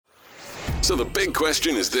So the big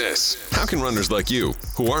question is this: how can runners like you,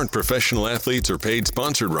 who aren't professional athletes or paid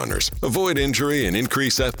sponsored runners, avoid injury and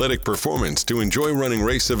increase athletic performance to enjoy running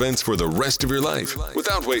race events for the rest of your life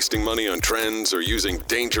without wasting money on trends or using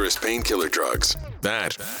dangerous painkiller drugs?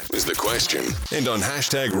 That is the question. And on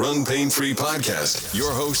hashtag Run Pain Free Podcast,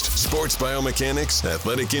 your host, sports biomechanics,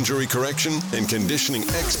 athletic injury correction, and conditioning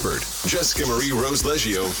expert, Jessica Marie Rose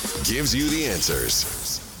Leggio, gives you the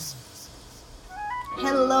answers.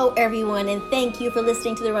 Hello, everyone, and thank you for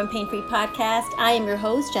listening to the Run Pain Free Podcast. I am your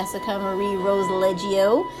host, Jessica Marie Rose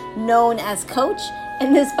Leggio, known as Coach,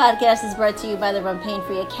 and this podcast is brought to you by the Run Pain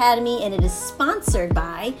Free Academy, and it is sponsored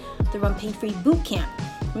by the Run Pain Free Bootcamp.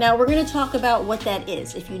 Now, we're going to talk about what that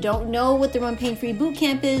is. If you don't know what the Run Pain Free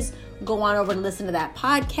Bootcamp is, go on over and listen to that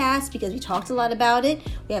podcast because we talked a lot about it.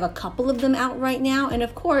 We have a couple of them out right now. And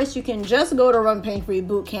of course, you can just go to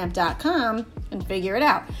runpainfreebootcamp.com and figure it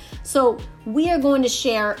out. So we are going to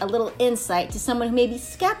share a little insight to someone who may be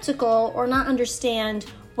skeptical or not understand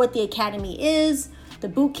what the Academy is, the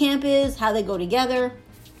bootcamp is, how they go together.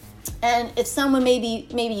 And if someone maybe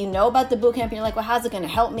you know about the bootcamp and you're like, well, how's it going to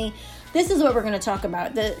help me? This is what we're going to talk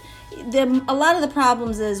about. A lot of the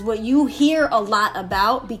problems is what you hear a lot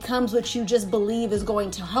about becomes what you just believe is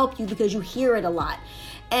going to help you because you hear it a lot.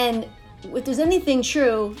 And if there's anything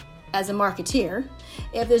true as a marketeer,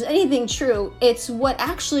 if there's anything true, it's what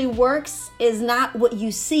actually works is not what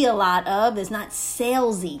you see a lot of, is not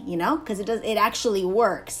salesy, because it actually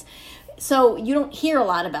works. So you don't hear a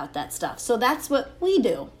lot about that stuff. So that's what we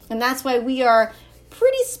do. And that's why we are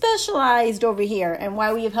pretty specialized over here and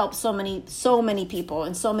why we have helped so many people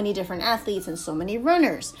and so many different athletes and so many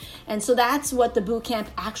runners. And so that's what the bootcamp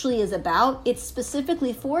actually is about. It's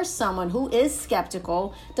specifically for someone who is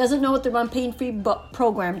skeptical, doesn't know what the Run Pain Free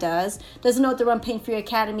program does, doesn't know what the Run Pain Free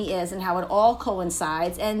Academy is and how it all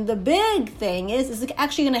coincides. And the big thing is it's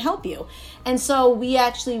actually going to help you. And so we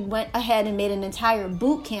actually went ahead and made an entire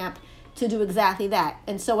bootcamp to do exactly that.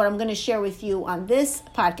 And so what I'm going to share with you on this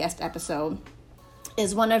podcast episode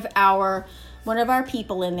is one of our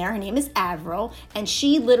people in there. Her name is Avril, and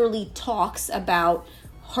she literally talks about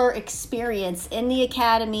her experience in the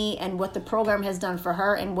academy and what the program has done for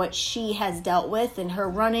her and what she has dealt with in her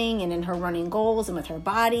running and in her running goals and with her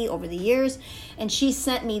body over the years. And she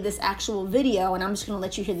sent me this actual video, and I'm just going to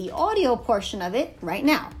let you hear the audio portion of it right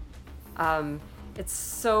now. It's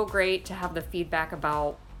so great to have the feedback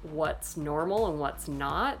about what's normal and what's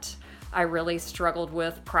not. I really struggled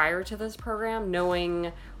with prior to this program,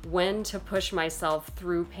 knowing when to push myself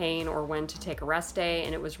through pain or when to take a rest day.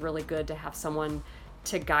 And it was really good to have someone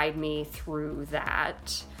to guide me through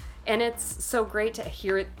that. And it's so great to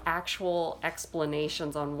hear actual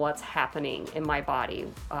explanations on what's happening in my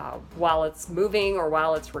body while it's moving or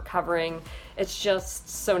while it's recovering. It's just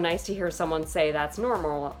so nice to hear someone say that's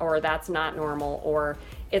normal or that's not normal or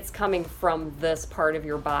it's coming from this part of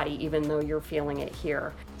your body even though you're feeling it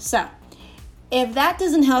here. So if that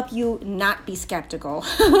doesn't help you not be skeptical,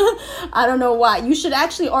 I don't know why. You should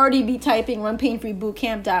actually already be typing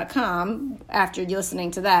runpainfreebootcamp.com after you're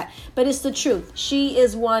listening to that. But it's the truth. She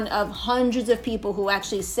is one of hundreds of people who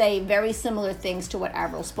actually say very similar things to what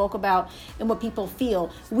Avril spoke about and what people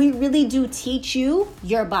feel. We really do teach you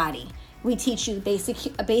your body. We teach you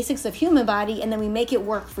basics of human body, and then we make it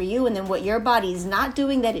work for you, and then what your body is not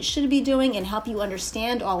doing that it should be doing, and help you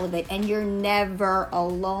understand all of it, and you're never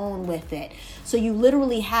alone with it. So you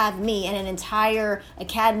literally have me and an entire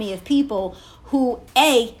academy of people who,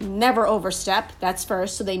 A, never overstep, that's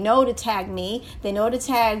first, so they know to tag me, they know to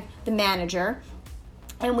tag the manager,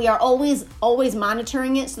 and we are always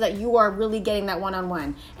monitoring it so that you are really getting that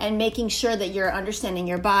one-on-one and making sure that you're understanding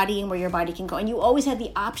your body and where your body can go. And you always have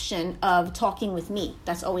the option of talking with me.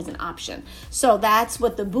 That's always an option. So that's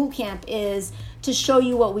what the boot camp is, to show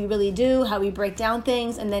you what we really do, how we break down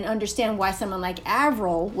things, and then understand why someone like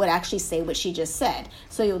Avril would actually say what she just said.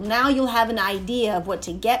 So you'll have an idea of what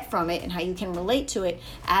to get from it and how you can relate to it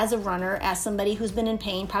as a runner, as somebody who's been in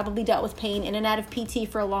pain, probably dealt with pain in and out of PT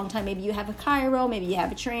for a long time. Maybe you have a chiro, maybe you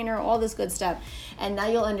have a trainer, all this good stuff. And now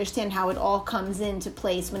you'll understand how it all comes into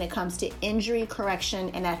place when it comes to injury correction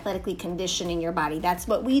and athletically conditioning your body. That's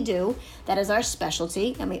what we do. That is our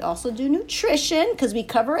specialty. And we also do nutrition because we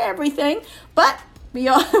cover everything. But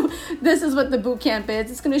this is what the boot camp is.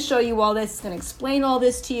 It's going to show you all this. It's going to explain all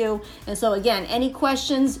this to you. And so again, any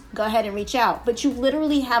questions, go ahead and reach out. But you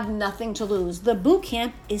literally have nothing to lose. The boot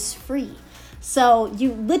camp is free. So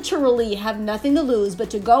you literally have nothing to lose but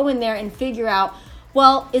to go in there and figure out,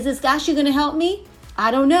 well, is this actually going to help me?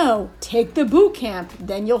 I don't know. Take the boot camp.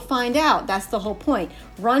 Then you'll find out. That's the whole point.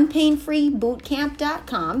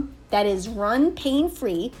 runpainfreebootcamp.com. That is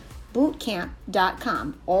runpainfreebootcamp.com.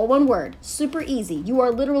 runpainfreebootcamp.com. All one word, super easy. You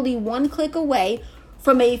are literally one click away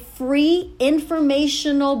from a free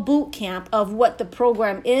informational boot camp of what the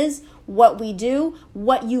program is, what we do,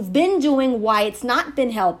 what you've been doing, why it's not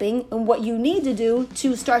been helping, and what you need to do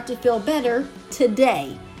to start to feel better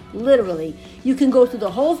today. Literally, you can go through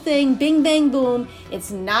the whole thing, bing, bang, boom.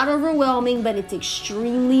 It's not overwhelming, but it's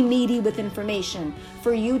extremely meaty with information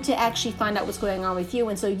for you to actually find out what's going on with you.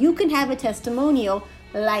 And so you can have a testimonial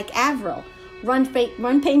like Avril.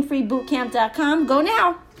 Runpainfreebootcamp.com. Go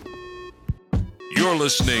now. You're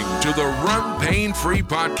listening to the Run Pain Free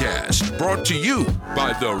podcast, brought to you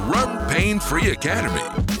by the Run Pain Free Academy.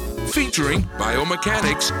 Featuring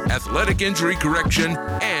biomechanics, athletic injury correction,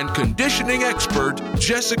 and conditioning expert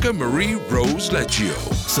Jessica Marie Rose Lecchio.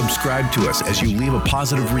 Subscribe to us as you leave a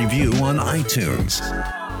positive review on iTunes.